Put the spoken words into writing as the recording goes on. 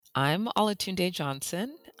I'm Olatunde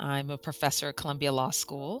Johnson. I'm a professor at Columbia Law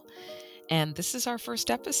School, and this is our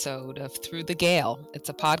first episode of Through the Gale. It's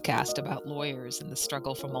a podcast about lawyers and the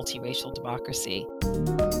struggle for multiracial democracy.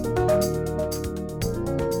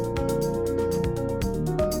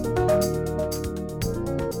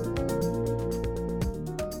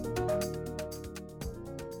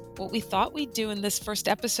 What we thought we'd do in this first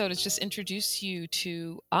episode is just introduce you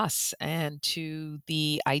to us and to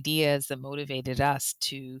the ideas that motivated us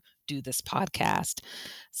to do this podcast.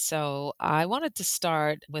 So I wanted to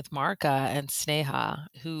start with Marka and Sneha,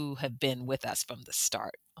 who have been with us from the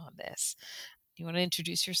start on this. Do you want to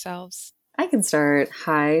introduce yourselves? I can start.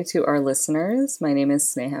 Hi to our listeners. My name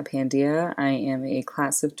is Sneha Pandya. I am a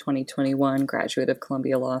class of 2021 graduate of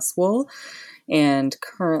Columbia Law School and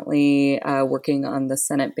currently working on the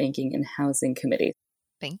Senate Banking and Housing Committee.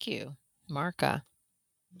 Thank you. Marka.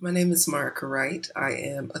 My name is Marka Wright. I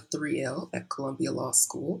am a 3L at Columbia Law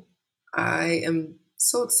School. I am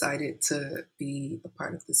so excited to be a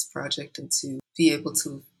part of this project and to be able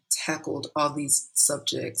to tackle all these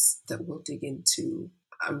subjects that we'll dig into.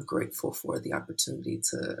 I'm grateful for the opportunity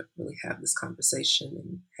to really have this conversation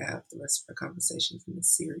and have the rest of our conversations in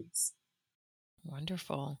this series.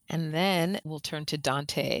 Wonderful. And then we'll turn to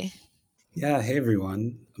Dante. Yeah, hey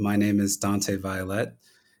everyone. My name is Dante Violet,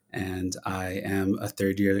 and I am a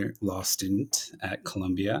third-year law student at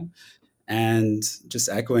Columbia. And just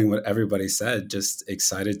echoing what everybody said, just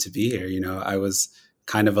excited to be here. I was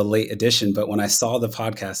kind of a late addition, but when I saw the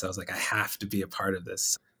podcast, I was like, I have to be a part of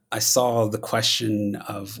this. I saw the question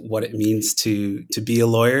of what it means to be a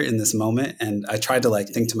lawyer in this moment. And I tried to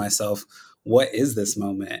think to myself, what is this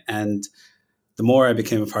moment? And the more I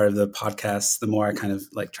became a part of the podcast, the more I kind of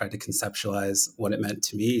tried to conceptualize what it meant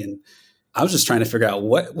to me. And I was just trying to figure out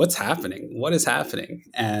what's happening, what is happening.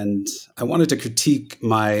 And I wanted to critique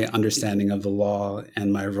my understanding of the law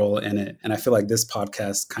and my role in it. And I feel like this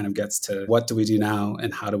podcast kind of gets to what do we do now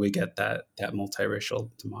and how do we get that multiracial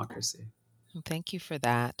democracy. Thank you for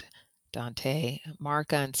that, Dante.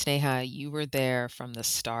 Marka and Sneha, you were there from the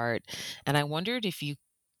start. And I wondered if you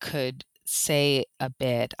could say a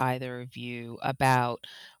bit, either of you, about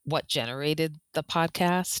what generated the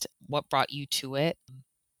podcast, what brought you to it,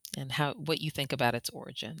 and what you think about its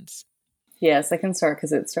origins. Yes, I can start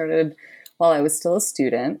because it started while I was still a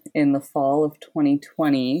student in the fall of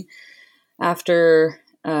 2020. After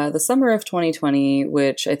the summer of 2020,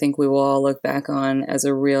 which I think we will all look back on as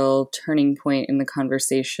a real turning point in the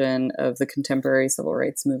conversation of the contemporary civil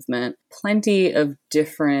rights movement, plenty of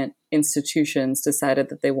different institutions decided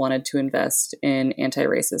that they wanted to invest in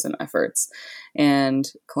anti-racism efforts. And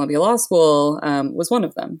Columbia Law School was one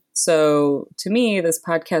of them. So to me, this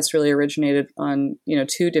podcast really originated on,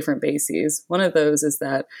 two different bases. One of those is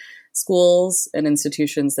that schools and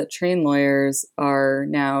institutions that train lawyers are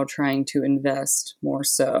now trying to invest more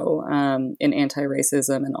so in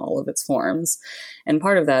anti-racism in all of its forms. And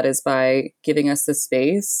part of that is by giving us the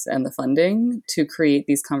space and the funding to create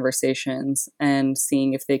these conversations and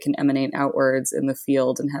seeing if they can emanate outwards in the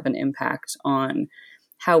field and have an impact on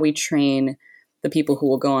how we train the people who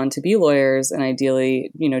will go on to be lawyers and ideally,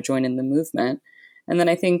 join in the movement. And then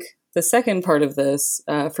I think the second part of this,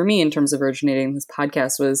 for me, in terms of originating this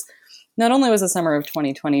podcast, was not only was the summer of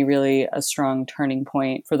 2020 really a strong turning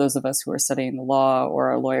point for those of us who are studying the law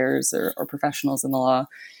or are lawyers or professionals in the law.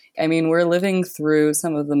 I mean, we're living through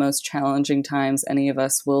some of the most challenging times any of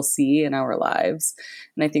us will see in our lives.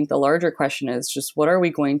 And I think the larger question is just what are we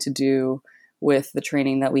going to do with the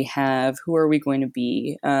training that we have? Who are we going to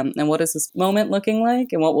be? And what is this moment looking like?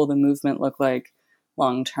 And what will the movement look like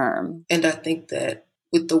long term? And I think that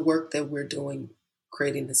with the work that we're doing,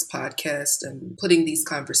 creating this podcast and putting these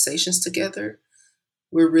conversations together,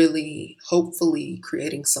 we're really hopefully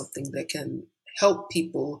creating something that can help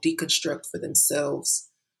people deconstruct for themselves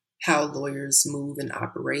how lawyers move and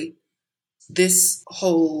operate. This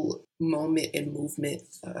whole moment and movement,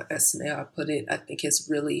 as Sneha put it, I think has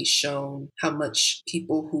really shown how much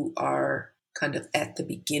people who are kind of at the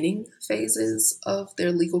beginning phases of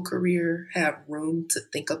their legal career have room to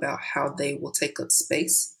think about how they will take up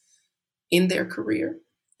space in their career.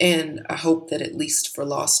 And I hope that at least for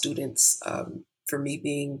law students, for me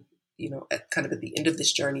being, at the end of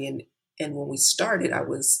this journey, and when we started, I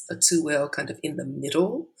was a 2L kind of in the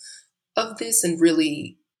middle of this and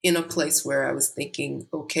really in a place where I was thinking,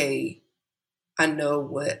 okay, I know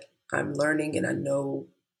what I'm learning and I know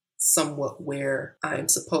somewhat where I'm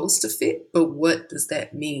supposed to fit, but what does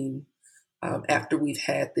that mean after we've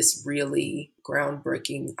had this really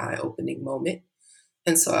groundbreaking, eye-opening moment?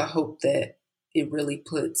 And so I hope that it really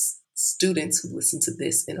puts students who listen to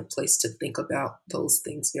this in a place to think about those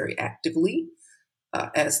things very actively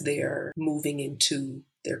as they're moving into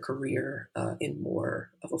their career in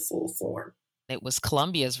more of a full form. It was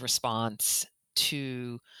Columbia's response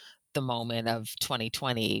to the moment of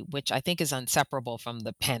 2020, which I think is inseparable from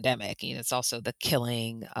the pandemic. It's also the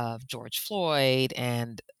killing of George Floyd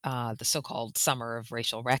and the so-called summer of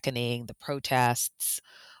racial reckoning, the protests.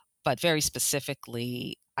 But very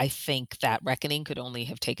specifically, I think that reckoning could only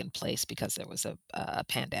have taken place because there was a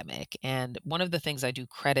pandemic. And one of the things I do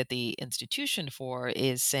credit the institution for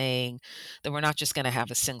is saying that we're not just going to have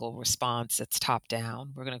a single response that's top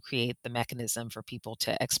down. We're going to create the mechanism for people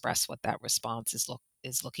to express what that response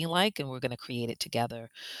is looking like, and we're going to create it together.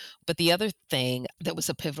 But the other thing that was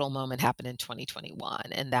a pivotal moment happened in 2021,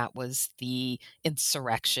 and that was the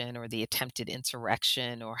insurrection or the attempted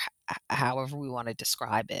insurrection, or however we want to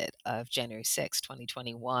describe it, of January 6,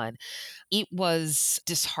 2021. It was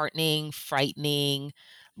disheartening, frightening,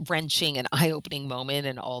 wrenching, and eye-opening moment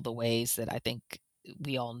in all the ways that I think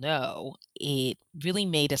we all know. It really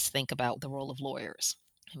made us think about the role of lawyers.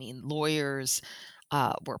 I mean, lawyers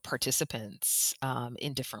were participants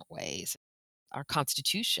in different ways. Our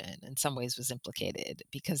Constitution, in some ways, was implicated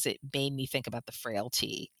because it made me think about the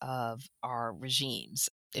frailty of our regimes.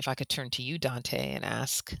 If I could turn to you, Dante, and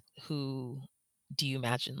ask, who do you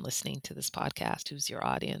imagine listening to this podcast? Who's your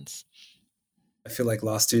audience? I feel like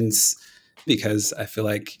law students, because I feel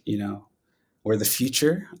like, we're the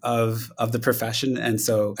future of the profession. And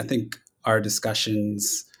so I think our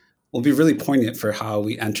discussions will be really poignant for how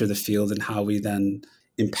we enter the field and how we then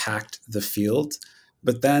impact the field.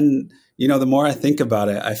 But then, the more I think about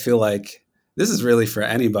it, I feel like this is really for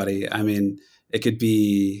anybody. I mean, it could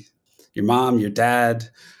be your mom, your dad,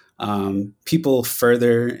 people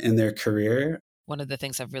further in their career. One of the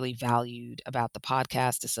things I've really valued about the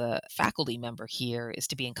podcast as a faculty member here is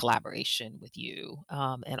to be in collaboration with you.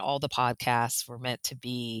 And all the podcasts were meant to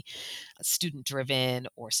be student driven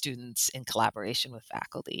or students in collaboration with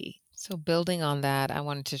faculty. So building on that, I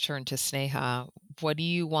wanted to turn to Sneha. What do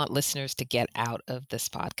you want listeners to get out of this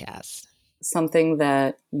podcast? Something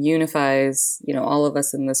that unifies, all of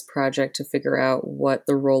us in this project to figure out what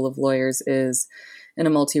the role of lawyers is in a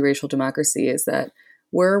multiracial democracy is that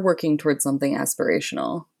we're working towards something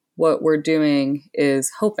aspirational. What we're doing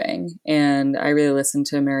is hoping. And I really listened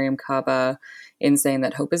to Mariame Kaba in saying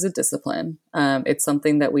that hope is a discipline. It's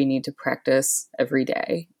something that we need to practice every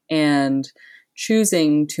day. And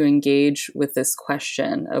choosing to engage with this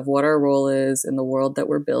question of what our role is in the world that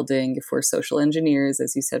we're building, if we're social engineers,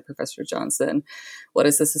 as you said, Professor Johnson, what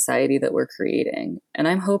is the society that we're creating? And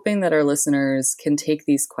I'm hoping that our listeners can take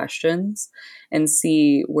these questions and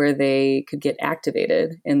see where they could get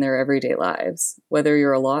activated in their everyday lives. Whether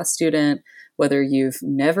you're a law student, whether you've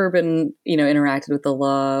never been, interacted with the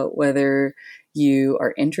law, whether you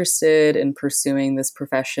are interested in pursuing this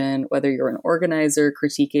profession, whether you're an organizer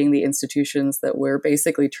critiquing the institutions that we're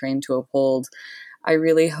basically trained to uphold, I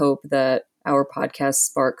really hope that our podcast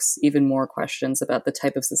sparks even more questions about the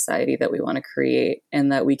type of society that we want to create and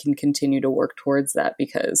that we can continue to work towards that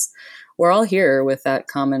because we're all here with that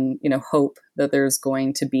common, hope that there's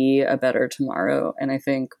going to be a better tomorrow. And I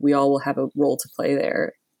think we all will have a role to play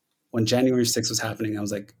there. When January 6th was happening, I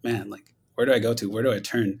was like, man, where do I go to? Where do I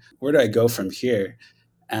turn? Where do I go from here?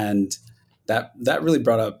 And that really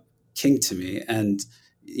brought up King to me and,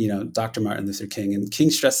 Dr. Martin Luther King. And King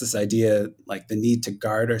stressed this idea, the need to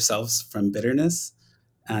guard ourselves from bitterness.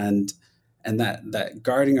 And that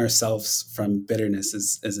guarding ourselves from bitterness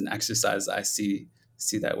is an exercise I see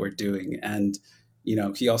that we're doing. And,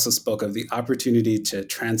 he also spoke of the opportunity to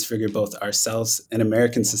transfigure both ourselves and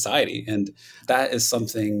American society. And that is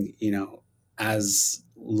something, as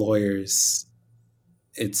lawyers,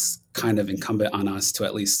 it's kind of incumbent on us to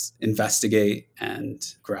at least investigate and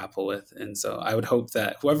grapple with. And so I would hope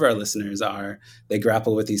that whoever our listeners are, they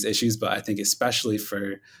grapple with these issues. But I think especially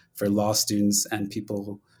for law students and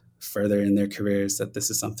people further in their careers, that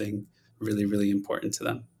this is something really, really important to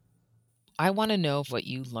them. I want to know what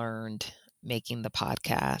you learned making the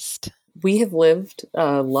podcast. We have lived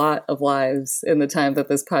a lot of lives in the time that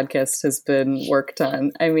this podcast has been worked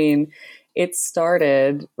on. I mean, it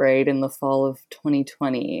started right in the fall of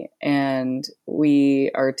 2020, and we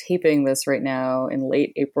are taping this right now in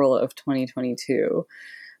late April of 2022.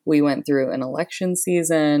 We went through an election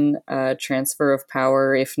season, a transfer of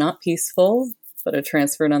power, if not peaceful, but a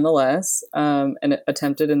transfer nonetheless, an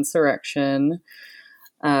attempted insurrection,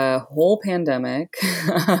 a whole pandemic.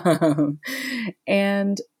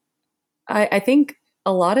 And I think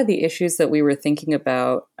a lot of the issues that we were thinking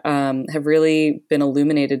about have really been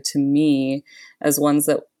illuminated to me as ones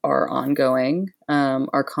that are ongoing,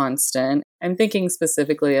 are constant. I'm thinking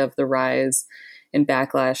specifically of the rise in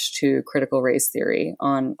backlash to critical race theory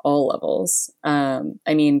on all levels. I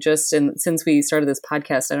mean, since we started this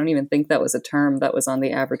podcast, I don't even think that was a term that was on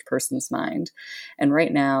the average person's mind. And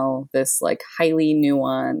right now, this like highly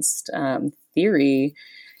nuanced theory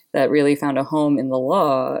that really found a home in the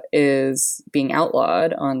law is being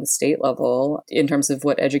outlawed on the state level in terms of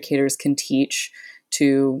what educators can teach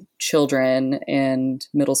to children and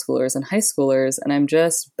middle schoolers and high schoolers. And I'm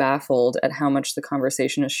just baffled at how much the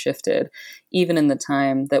conversation has shifted, even in the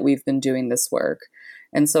time that we've been doing this work.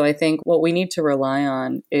 And so I think what we need to rely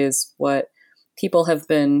on is what people have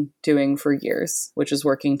been doing for years, which is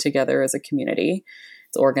working together as a community.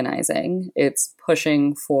 It's organizing, it's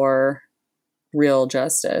pushing for real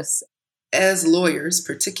justice. As lawyers,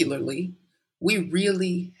 particularly, we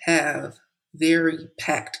really have very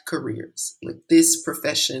packed careers. Like this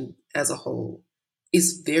profession as a whole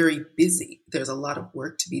is very busy. There's a lot of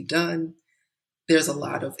work to be done. There's a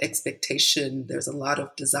lot of expectation. There's a lot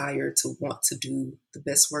of desire to want to do the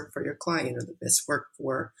best work for your client or the best work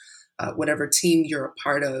for whatever team you're a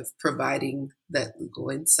part of, providing that legal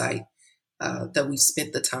insight that we've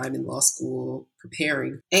spent the time in law school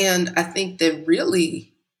preparing. And I think that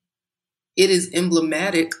really it is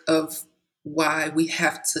emblematic of why we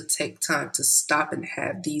have to take time to stop and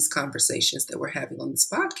have these conversations that we're having on this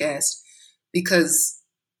podcast, because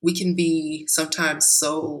we can be sometimes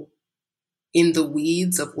so in the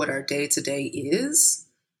weeds of what our day-to-day is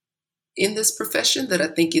in this profession that I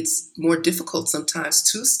think it's more difficult sometimes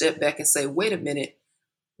to step back and say, wait a minute,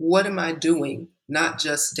 what am I doing? Not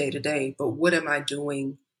just day-to-day, but what am I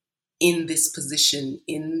doing in this position,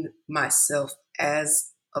 in myself as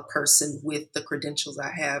a person with the credentials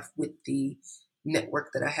I have, with the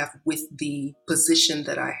network that I have, with the position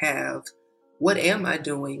that I have? What am I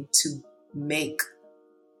doing to make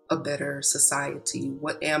a better society?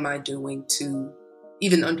 What am I doing to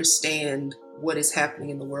even understand what is happening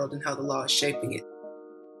in the world and how the law is shaping it?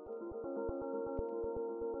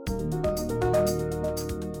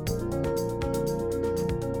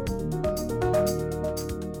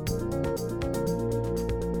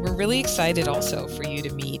 Really excited also for you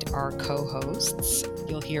to meet our co-hosts.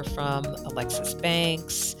 You'll hear from Alexis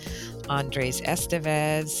Banks, Andres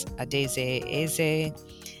Estevez, Adeze Eze,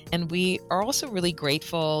 and we are also really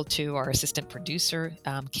grateful to our assistant producer,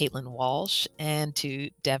 Caitlin Walsh, and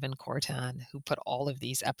to Devin Corton, who put all of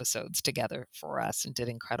these episodes together for us and did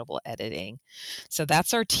incredible editing. So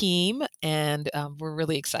that's our team, and we're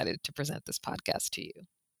really excited to present this podcast to you.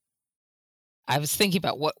 I was thinking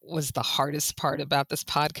about what was the hardest part about this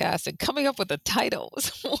podcast, and coming up with a title was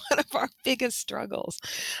one of our biggest struggles.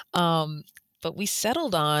 But we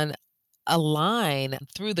settled on a line,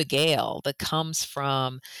 Through the Gale, that comes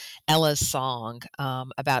from Ella's song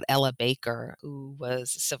about Ella Baker, who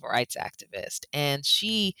was a civil rights activist. And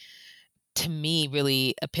she, to me,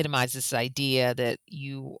 really epitomizes this idea that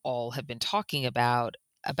you all have been talking about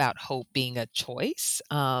hope being a choice.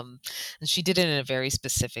 And she did it in a very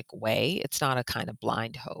specific way. It's not a kind of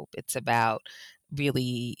blind hope. It's about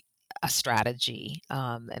really a strategy,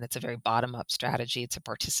 and it's a very bottom-up strategy. It's a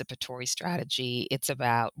participatory strategy. It's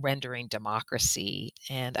about rendering democracy,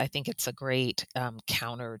 and I think it's a great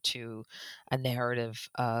counter to a narrative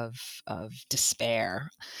of despair.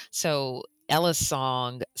 So Ella's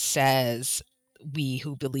song says, "We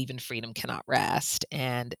who believe in freedom cannot rest,"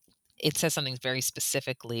 and it says something very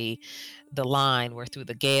specifically. The line where "Through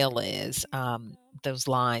the Gale" is, those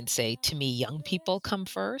lines say, "To me, young people come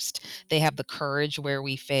first. They have the courage where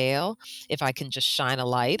we fail. If I can just shine a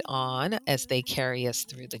light on as they carry us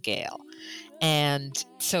through the gale." And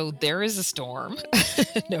so there is a storm,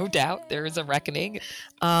 no doubt, there is a reckoning.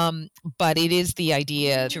 But it is the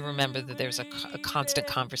idea to remember that there's a constant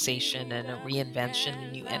conversation and a reinvention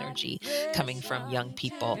and new energy coming from young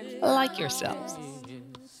people like yourselves.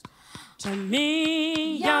 To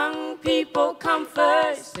me, young people come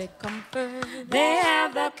first. They come first. They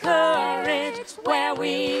have the courage where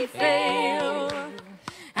we fail.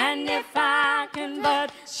 And if I can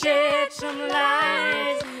but shed some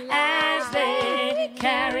light as they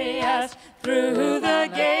carry us through